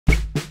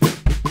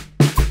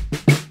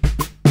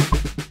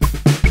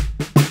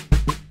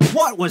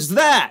What was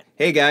that?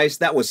 Hey guys,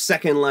 that was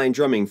second line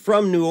drumming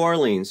from New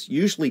Orleans,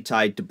 usually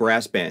tied to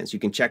brass bands. You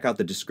can check out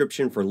the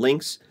description for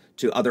links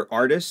to other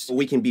artists.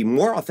 We can be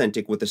more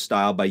authentic with the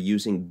style by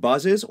using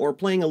buzzes or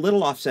playing a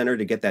little off center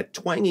to get that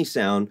twangy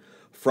sound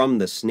from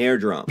the snare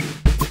drum.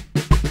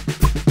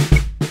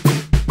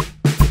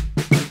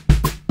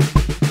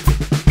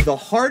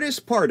 The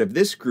hardest part of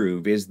this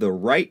groove is the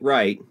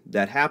right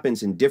that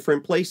happens in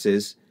different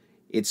places.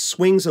 It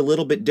swings a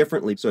little bit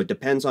differently, so it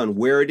depends on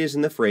where it is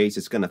in the phrase.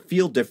 It's going to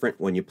feel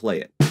different when you play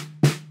it.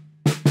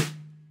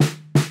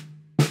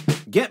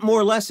 Get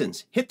more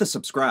lessons. Hit the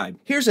subscribe.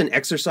 Here's an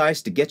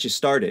exercise to get you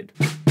started.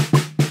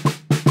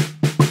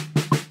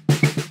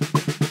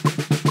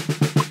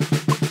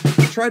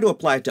 Try to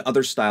apply it to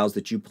other styles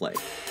that you play.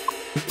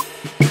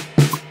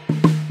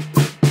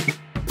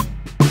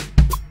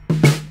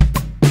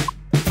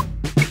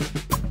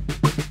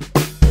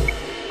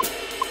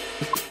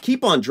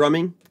 Keep on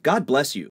drumming. God bless you.